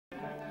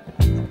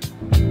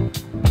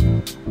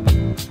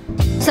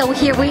So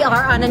here we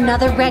are on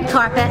another red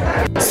carpet.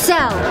 So,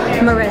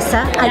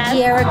 Marissa, yes. A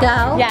year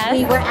ago, yes.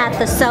 we were at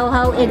the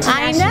Soho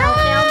International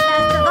Film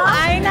Festival.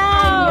 I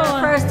know! And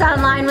you're first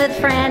online with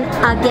Fran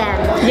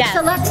again. Yes.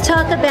 So let's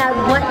talk about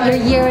what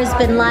your year has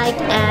been like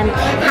and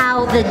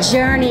how the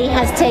journey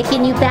has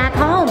taken you back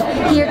home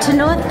here to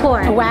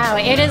Northport. Wow,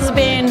 it has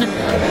been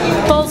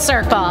full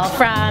circle,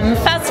 from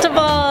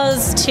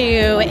festivals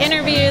to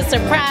interviews to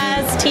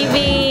press,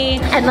 TV.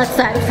 And let's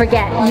not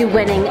forget you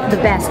winning the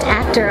Best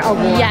Actor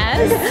Award.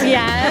 Yes,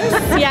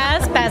 yes,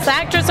 yes. Best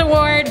Actress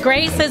Award,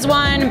 Grace has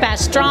won,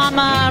 Best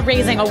Drama,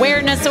 Raising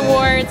Awareness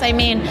Awards. I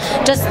mean,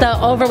 just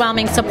the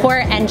overwhelming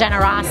support and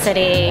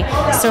generosity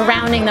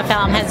surrounding the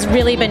film has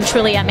really been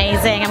truly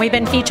amazing. And we've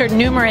been featured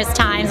numerous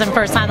times in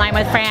First Online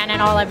with Fran,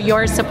 and all of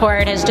your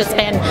support has just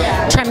been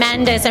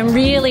tremendous and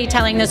really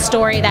telling the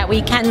story that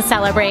we can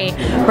celebrate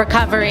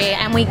recovery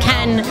and we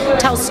can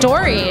tell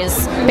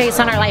stories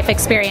based on our life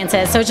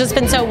experiences. So it's just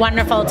been so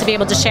wonderful to be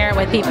able to share it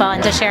with people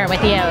and to share it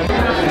with you.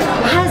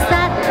 Has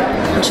that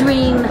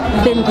dream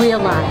been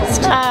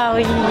realized? Oh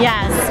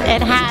yes,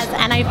 it has,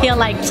 and I feel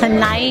like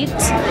tonight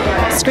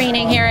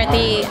screening here at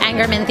the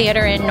Engeman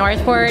Theater in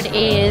Northport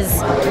is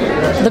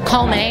the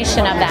culmination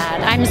of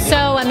that. I'm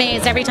so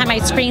amazed every time I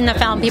screen the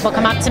film. People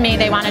come up to me,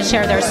 they want to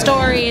share their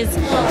stories,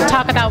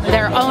 talk about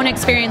their own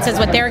experiences,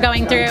 what they're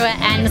going through,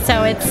 and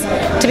so it's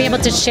to be able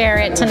to share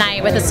it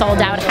tonight with a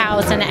sold-out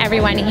house and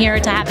everyone here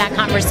to have that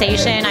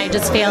conversation, I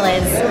just feel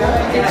is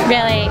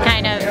really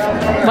kind of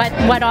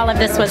what all of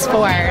this was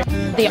for.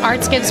 The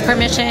arts gives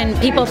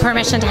people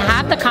permission to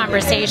have the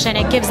conversation.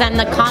 It gives them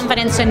the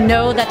confidence to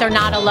know that they're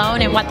not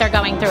alone in what they're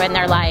going through in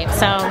their life.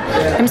 So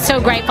I'm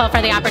so grateful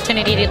for the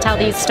opportunity to tell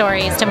these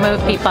stories, to move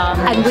people.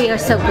 And we are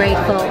so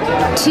grateful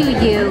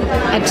to you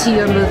and to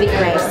your movie,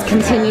 Grace.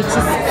 Continued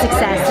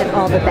success and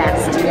all the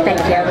best.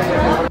 Thank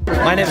you.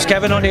 My name is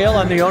Kevin O'Neill.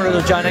 I'm the owner of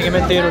the John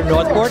Engeman Theater in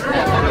Northport,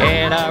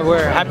 and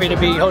we're happy to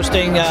be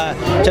hosting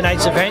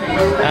tonight's event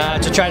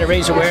to try to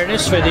raise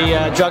awareness for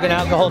the Drug and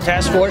Alcohol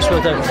Task Force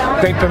with a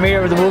great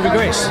premiere of the movie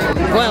Grace.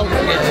 Well,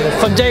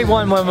 from day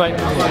one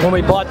when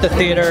we bought the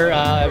theater,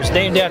 it was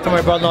named after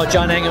my brother-in-law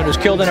John Engeman, who was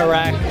killed in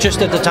Iraq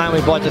just at the time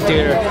we bought the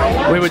theater.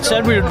 We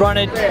said we would run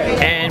it,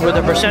 and with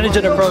a percentage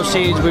of the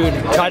proceeds, we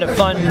would try to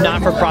fund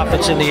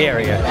not-for-profits in the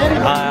area.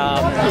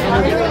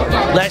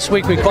 Last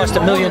week we cost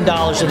 $1 million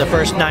in the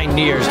first 9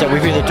 years that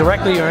we've either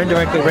directly or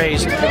indirectly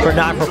raised for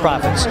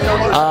not-for-profits.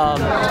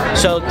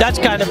 So that's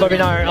kind of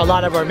a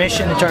lot of our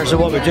mission in terms of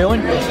what we're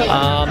doing.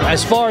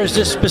 As far as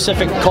this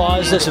specific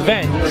cause, this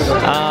event,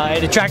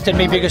 it attracted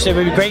me because it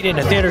would be great in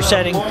a theater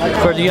setting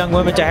for the young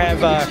woman to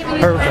have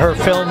her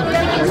film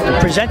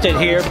presented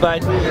here.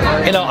 But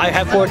you know, I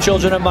have 4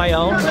 children of my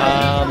own.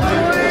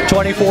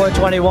 24,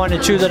 21,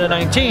 and 2 that are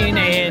 19,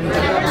 and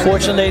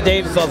fortunately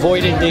they've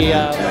avoided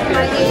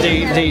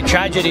the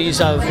tragedies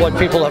of what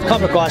people have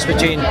come across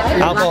between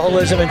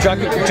alcoholism and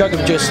drug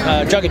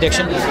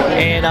addiction.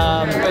 And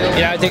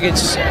you know, I think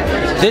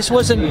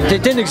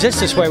it didn't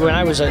exist this way when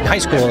I was in high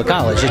school or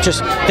college. It's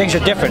just things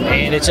are different,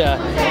 and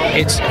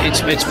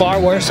it's far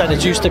worse than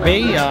it used to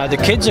be.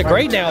 The kids are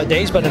great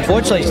nowadays, but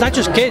unfortunately it's not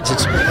just kids,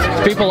 it's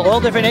people of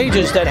all different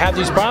ages that have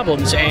these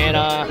problems, and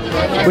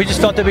we just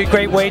felt it'd be a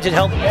great way to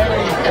help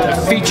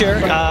feature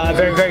a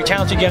very, very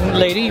talented young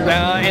lady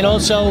and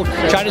also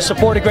try to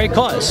support a great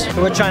cause.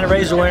 We're trying to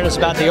raise awareness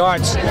about the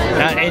arts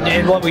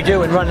and what we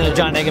do in running the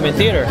John Engeman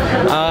Theater.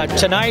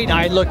 Tonight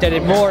I looked at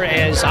it more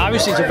as,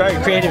 obviously it's a very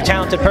creative,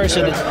 talented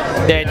person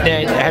that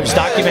has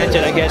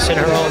documented, I guess in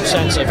her own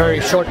sense, a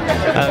very short,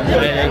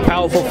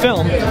 powerful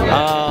film.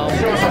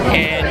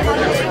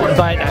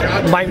 But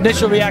my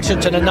initial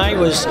reaction to the night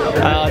was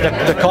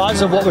the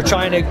cause of what we're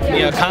trying to,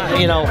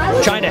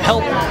 trying to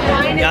help,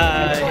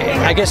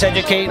 I guess,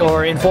 educate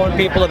or inform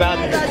people about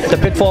the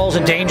pitfalls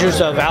and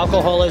dangers of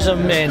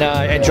alcoholism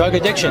and drug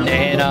addiction.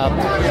 And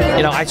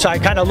so I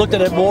kind of looked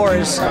at it more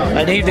as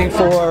an evening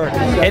for.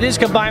 It is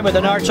combined with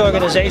an arts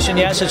organization.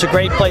 Yes, it's a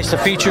great place to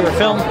feature a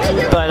film,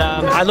 but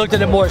I looked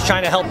at it more as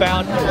trying to help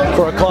out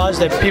for a cause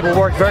that people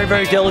work very,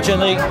 very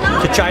diligently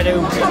to try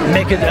to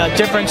make a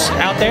difference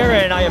out there.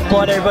 And I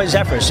applaud everybody's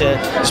efforts.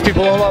 There's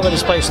people all over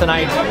this place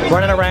tonight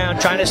running around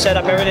trying to set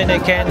up everything they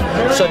can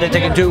so that they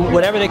can do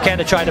whatever they can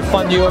to try to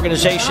fund the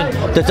organization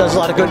that does a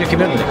lot of good in the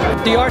community.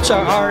 The arts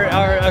are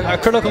a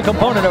critical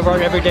component of our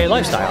everyday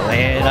lifestyle,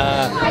 and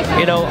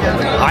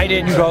I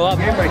didn't grow up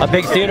a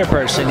big theater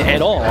person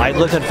at all. I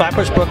lived in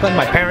Flatbush, Brooklyn.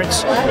 My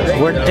parents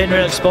didn't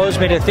really expose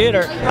me to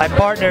theater. My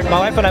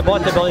wife and I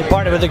bought the building,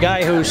 partnered with a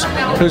guy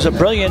who's a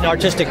brilliant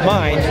artistic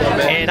mind,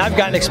 and I've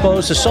gotten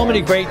exposed to so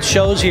many great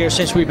shows here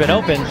since we've been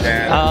open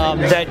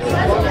that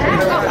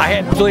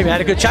believe me, I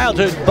had a good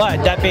childhood,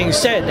 but that being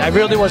said, I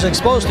really wasn't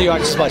exposed to the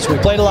arts as much. We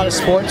played a lot of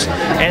sports,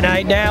 and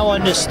I now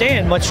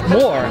understand much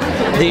more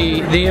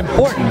the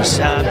importance.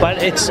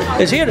 But it's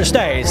here to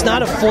stay. It's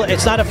not a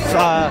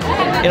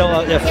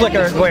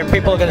flicker where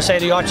people are going to say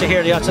the arts are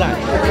here, the arts are not.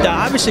 They're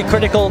obviously a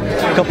critical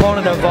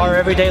component of our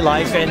everyday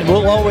life, and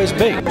will always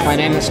be. My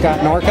name is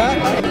Scott Norcott.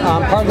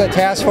 I'm part of the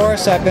task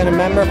force. I've been a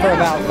member for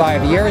about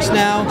 5 years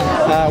now.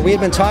 We had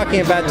been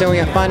talking about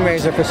doing a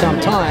fundraiser for some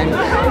time,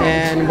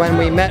 and when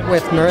we met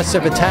with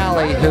Marissa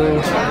Vitale,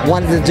 who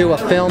wanted to do a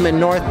film in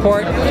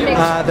Northport,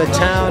 the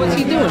town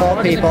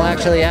hall people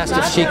actually asked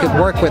if she could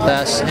work with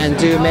us and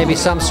do maybe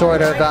some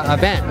sort of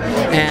event.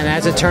 And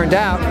as it turned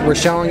out, we're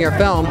showing your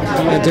film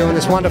and doing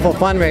this wonderful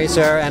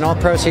fundraiser, and all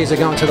proceeds are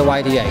going to the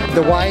YDA.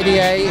 The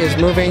YDA is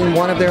moving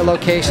one of their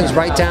locations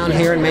right down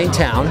here in Main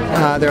Town.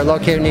 They're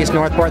located in East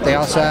Northport. They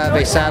also have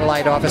a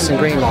satellite office in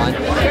Greenlawn.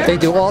 They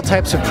do all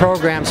types of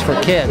programs for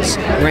kids,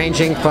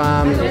 ranging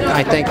from,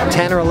 I think,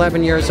 10 or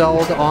 11 years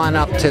old on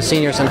up to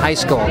seniors in high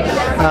school.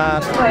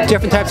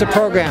 Different types of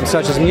programs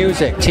such as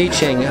music,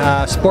 teaching,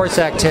 sports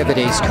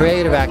activities,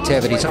 creative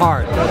activities,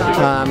 art,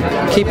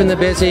 keeping them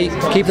busy,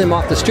 keeping them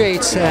off the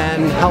streets,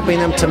 and helping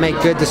them to make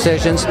good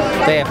decisions.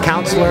 They have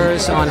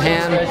counselors on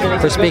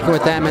hand for speaking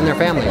with them and their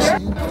families.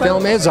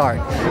 Film is art.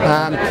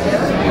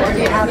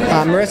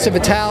 Marissa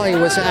Vitale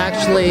was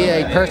actually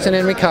a person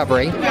in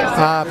recovery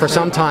for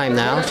some time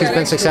now. She's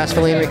been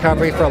successfully in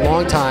recovery for a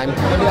long time.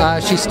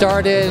 She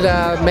started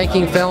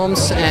making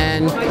films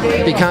and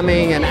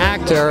becoming an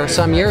actor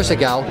some years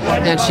ago,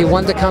 and she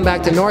wanted to come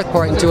back to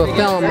Northport and do a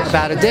film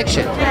about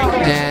addiction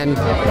and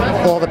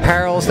all the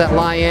perils that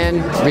lie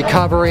in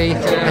recovery,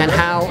 and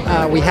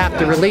how we have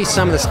to release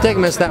some of the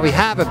stigmas that we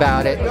have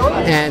about it,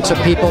 and so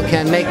people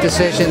can make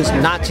decisions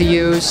not to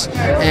use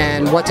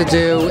and what to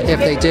do if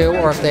they do,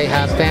 or if they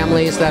have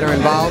families that are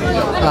involved.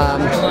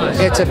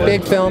 It's a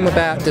big film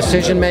about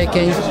decision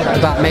making,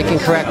 about making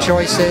correct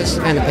choices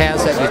and the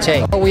paths that you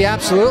take. We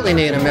absolutely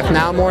need them, if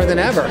now more than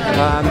ever.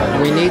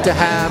 We need to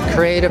have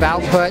creative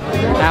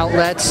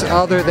outlets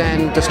other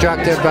than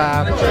destructive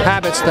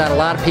habits that a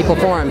lot of people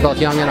form, both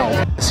young and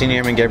old. Senior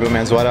Airman Gabriel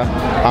Manzueta.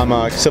 I'm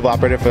a civil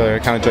operator for the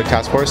Counter Drug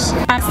Task Force.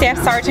 I'm Staff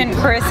Sergeant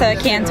Carissa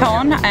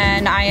Cantone,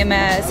 and I am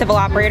a civil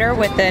operator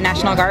with the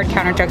National Guard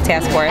Counter Drug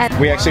Task Force.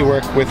 We actually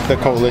work with the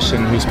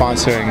coalition who's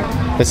sponsoring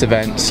this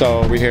event,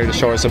 so we're here to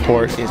show our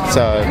support. It's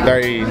a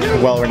very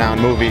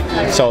well-renowned movie,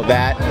 so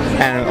that,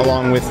 and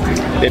along with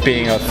it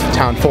being a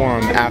town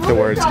forum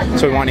afterwards,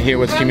 so we want to hear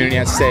what the community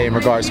has to say in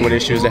regards to what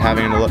issues they're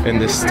having in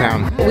this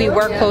town. We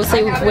work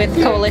closely with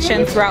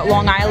coalitions throughout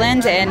Long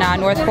Island, and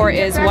Northport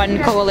is one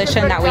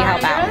coalition that we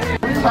help out.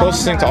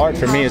 Closest thing to art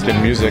for me has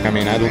been music. I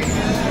mean, I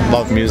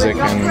love music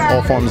and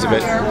all forms of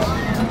it.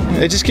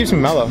 It just keeps me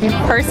mellow.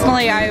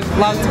 Personally, I've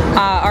loved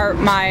art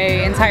my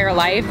entire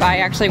life. I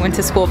actually went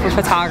to school for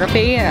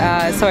photography,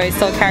 so I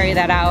still carry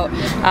that out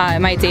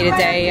in my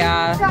day-to-day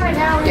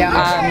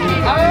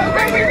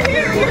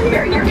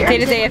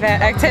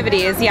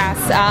activities, yes.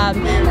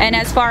 And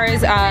as far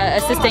as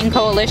assisting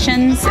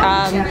coalitions,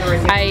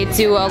 I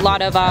do a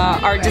lot of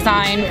art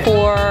design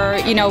for,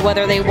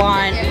 whether they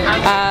want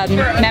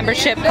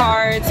membership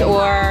cards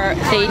or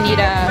they need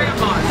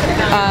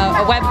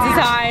a web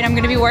design. I'm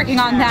going to be working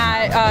on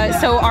that.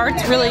 So art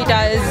really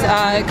does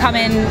come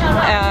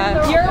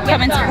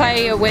into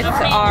play with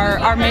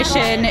our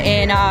mission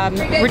in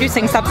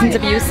reducing substance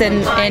abuse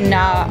in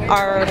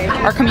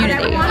our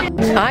community.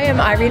 I am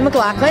Irene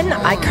McLaughlin.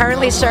 I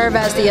currently serve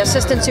as the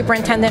Assistant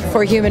Superintendent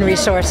for Human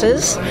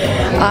Resources.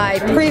 I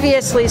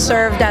previously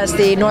served as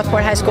the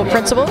Northport High School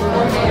Principal.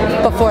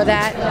 Before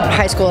that,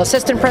 High School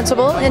Assistant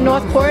Principal in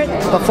Northport.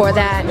 Before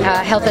that,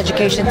 Health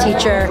Education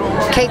Teacher,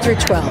 K through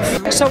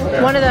 12. So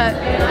one of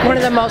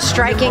the most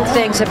striking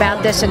things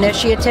about this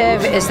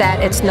initiative is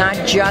that it's not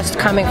just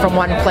coming from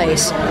one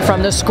place,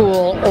 from the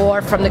school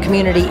or from the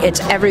community. It's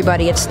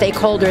everybody. It's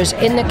stakeholders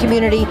in the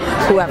community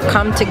who have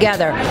come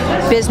together.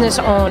 Business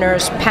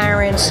owners,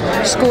 parents,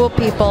 school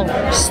people,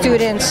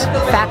 students,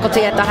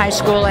 faculty at the high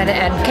school,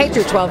 and K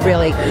through 12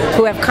 really,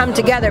 who have come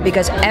together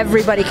because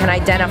everybody can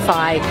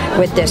identify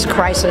with this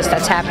crisis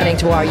that's happening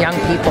to our young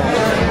people.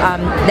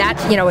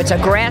 It's a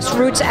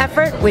grassroots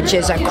effort, which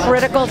is a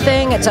critical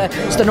thing. It's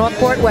the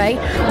Northport way.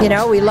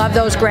 We love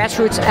those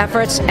grassroots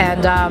efforts,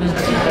 and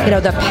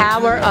the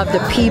power of the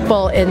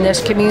people in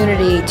this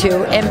community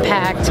to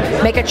impact,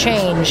 make a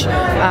change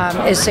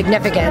is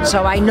significant.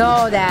 So I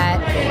know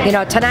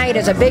that tonight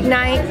is a big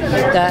night.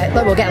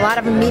 We'll get a lot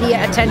of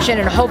media attention,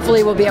 and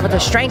hopefully we'll be able to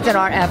strengthen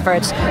our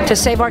efforts to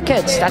save our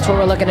kids. That's what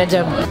we're looking to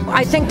do.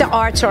 I think the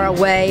arts are a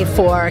way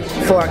for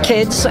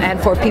kids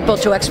and for people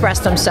to express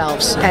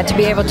themselves and to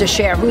be able to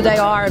share who they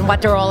are and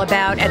what they're all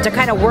about, and to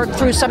kind of work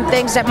through some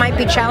things that might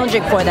be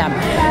challenging for them.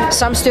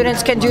 Some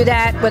students can do that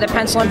that with a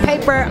pencil and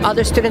paper.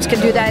 Other students can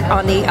do that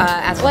on the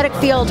athletic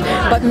field.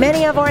 But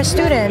many of our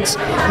students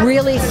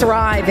really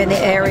thrive in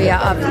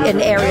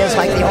areas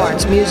like the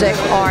arts, music,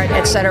 art,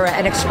 etc.,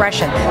 and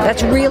expression.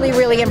 That's really,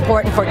 really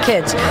important for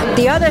kids.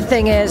 The other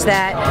thing is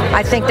that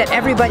I think that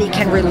everybody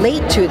can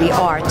relate to the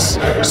arts.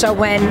 So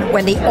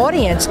when the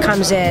audience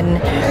comes in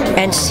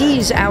and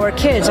sees our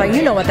kids,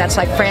 you know what that's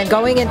like, Fran,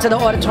 going into the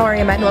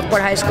auditorium at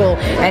Northport High School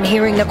and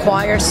hearing the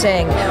choir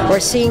sing or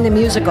seeing the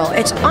musical.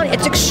 It's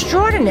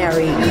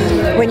extraordinary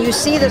when you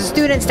see the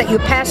students that you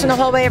pass in the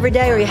hallway every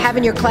day or you have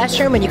in your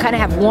classroom and you kind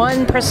of have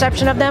one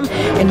perception of them,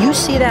 and you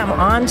see them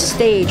on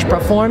stage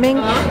performing,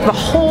 the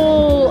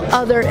whole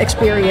other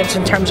experience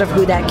in terms of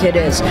who that kid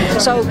is.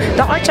 So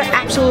the arts are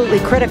absolutely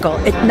critical.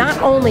 It not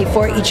only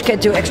for each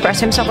kid to express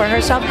himself or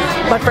herself,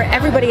 but for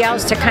everybody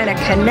else to kind of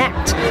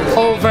connect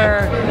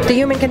over the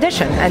human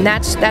condition, and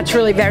that's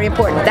really very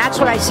important. That's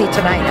what I see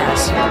tonight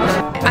as.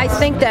 I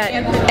think that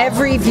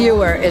every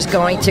viewer is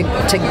going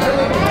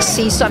to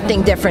see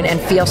something different and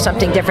feel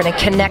something different and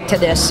connect to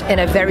this in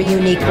a very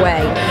unique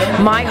way.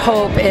 My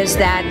hope is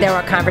that there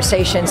are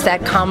conversations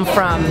that come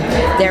from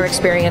their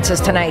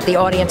experiences tonight, the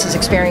audience's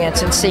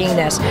experience in seeing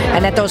this,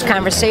 and that those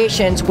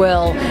conversations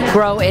will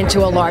grow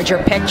into a larger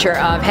picture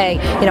of, hey,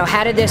 you know,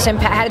 how did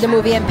the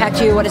movie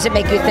impact you? What does it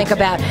make you think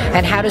about?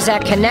 And how does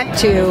that connect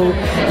to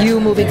you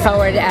moving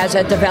forward as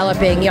a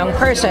developing young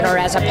person or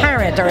as a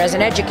parent or as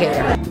an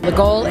educator? The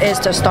goal is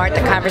to start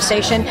the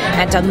conversation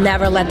and to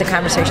never let the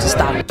conversation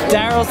stop.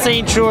 Daryl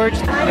St. George.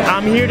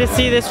 I'm here to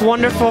see this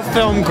wonderful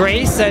film,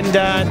 Grace, and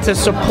to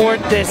support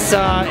this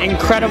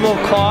incredible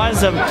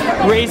cause of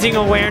raising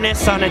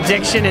awareness on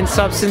addiction and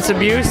substance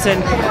abuse,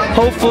 and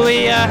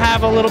hopefully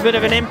have a little bit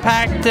of an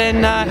impact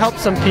and help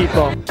some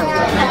people.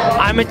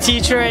 I'm a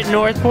teacher at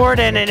Northport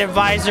and an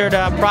advisor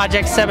to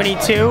Project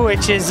 72,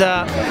 which is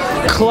a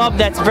club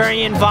that's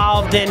very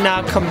involved in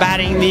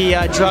combating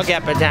the drug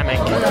epidemic.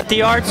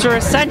 The arts are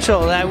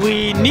essential, that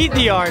we need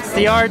the arts.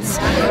 The arts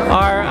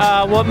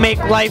are what make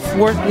life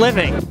worth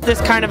living.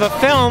 This kind of a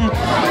film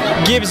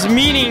gives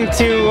meaning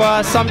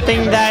to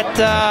something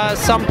that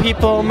some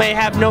people may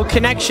have no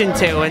connection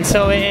to, and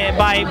so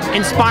by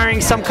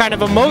inspiring some kind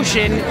of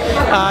emotion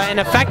and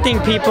affecting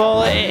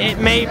people, it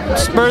may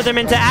spur them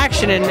into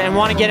action and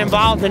want to get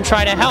involved and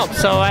try to help.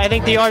 So I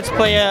think the arts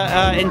play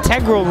an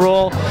integral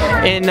role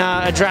in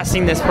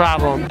addressing this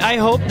problem. I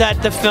hope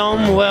that the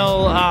film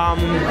will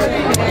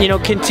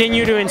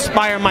continue to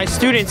inspire my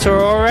students who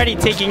are already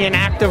taking an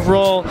active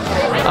role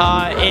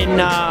in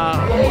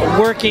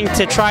working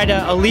to try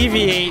to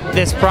alleviate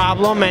this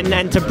problem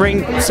and to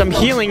bring some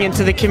healing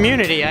into the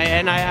community.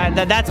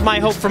 That's my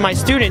hope for my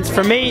students.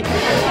 For me,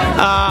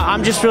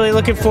 I'm just really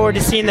looking forward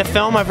to seeing the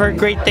film. I've heard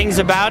great things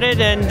about it,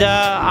 and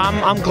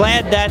I'm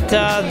glad that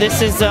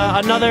this is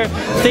another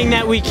thing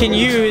that we can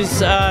use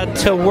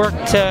to work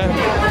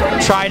to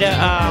try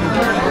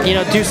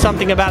to do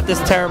something about this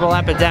terrible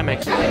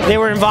epidemic. They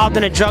were involved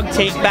in a drug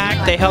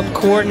take-back. They helped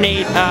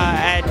coordinate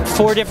at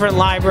 4 different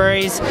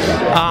libraries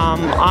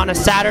on a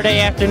Saturday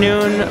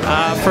afternoon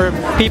for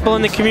people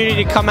in the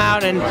community to come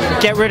out and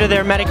get rid of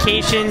their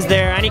medications,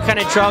 any kind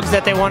of drugs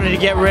that they wanted to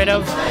get rid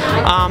of.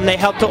 They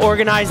helped to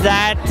organize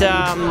that.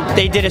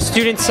 They did a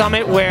student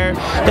summit where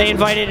they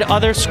invited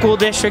other school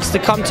districts to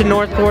come to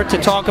Northport to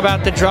talk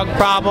about the drug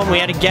problem. We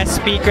had a guest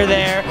speaker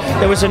there.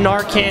 There was a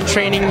Narcan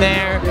training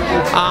there.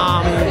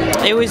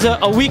 It was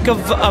a week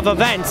of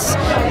events,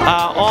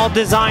 all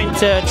designed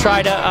to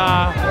try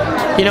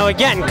to,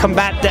 again,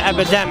 combat the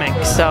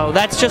epidemic. So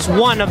that's just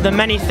one of the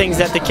many things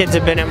that the kids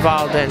have been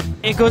involved in.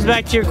 It goes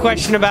back to your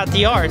question about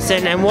the arts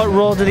and what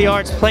role do the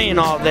arts play in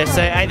all of this.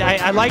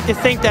 I like to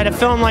think that a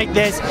film like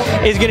this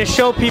is going to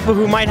show people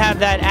who might have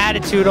that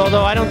attitude,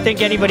 although I don't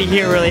think anybody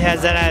here really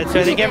has that attitude.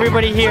 I think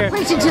everybody here...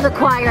 Preaching to the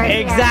choir.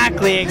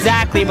 Exactly.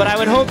 But I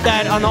would hope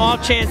that on the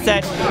off chance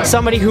that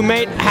somebody who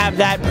might have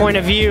that point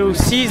of view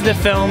sees the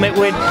film, it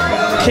would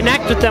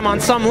connect with them on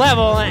some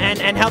level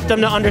and help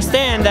them to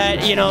understand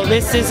that,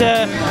 this is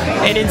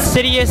an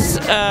insidious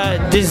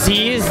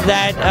disease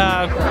that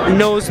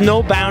knows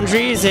no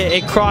boundaries.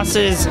 It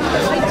crosses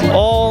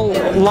all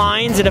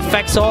lines. It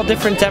affects all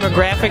different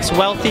demographics: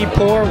 wealthy,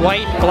 poor,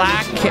 white,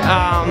 black,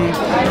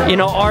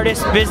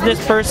 artist,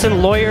 business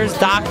person, lawyers,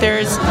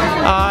 doctors.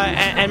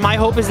 And my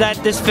hope is that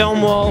this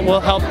film will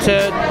help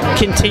to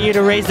continue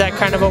to raise that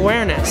kind of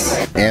awareness.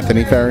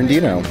 Anthony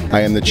Ferrandino.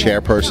 I am the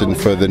chairperson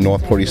for the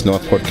Northport-East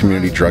Northport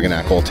Community Drug and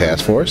Alcohol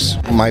Task Force.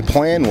 My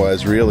plan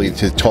was really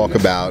to talk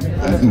about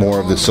more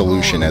of the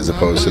solution as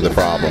opposed to the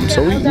problem.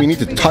 So we need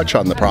to touch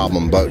on the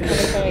problem, but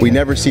we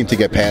never seem to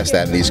get past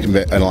that in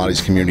a lot of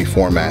these community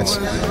formats.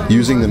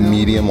 Using the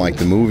medium like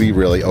the movie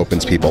really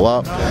opens people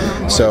up.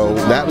 So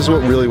that was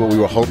what we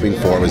were hoping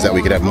for, was that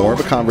we could have more of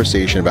a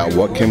conversation about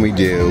what can we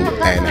do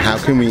and how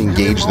can we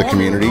engage the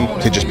community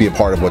to just be a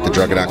part of what the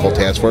Drug and Alcohol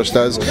Task Force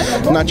does,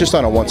 not just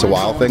on a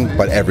once-a-while thing,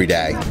 but every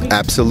day.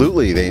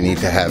 Absolutely, they need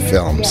to have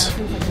films,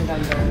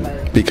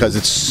 because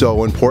it's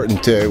so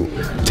important to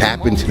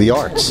tap into the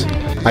arts.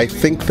 I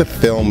think the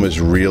film was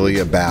really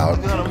about,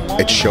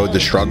 it showed the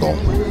struggle.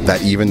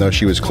 that even though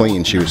she was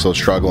clean, she was still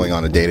struggling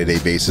on a day-to-day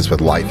basis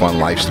with life on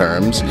life's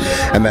terms,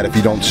 and that if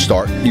you don't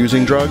start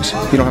using drugs,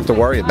 you don't have to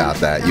worry about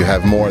that. You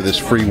have more of this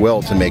free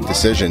will to make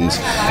decisions,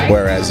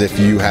 whereas if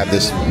you have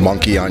this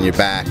monkey on your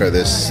back or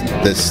this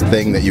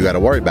thing that you got to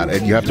worry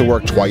about, you have to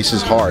work twice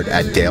as hard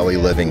at daily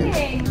living.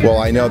 Well,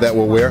 I know that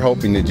what we're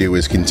hoping to do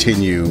is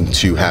continue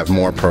to have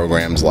more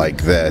programs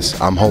like this.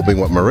 I'm hoping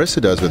what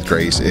Marissa does with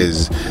Grace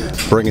is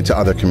bring it to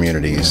other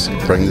communities,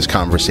 bring this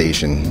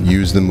conversation,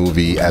 use the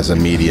movie as a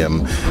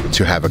medium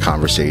to have a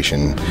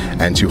conversation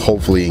and to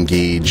hopefully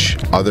engage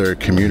other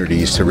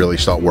communities to really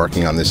start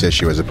working on this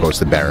issue as opposed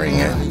to burying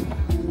it.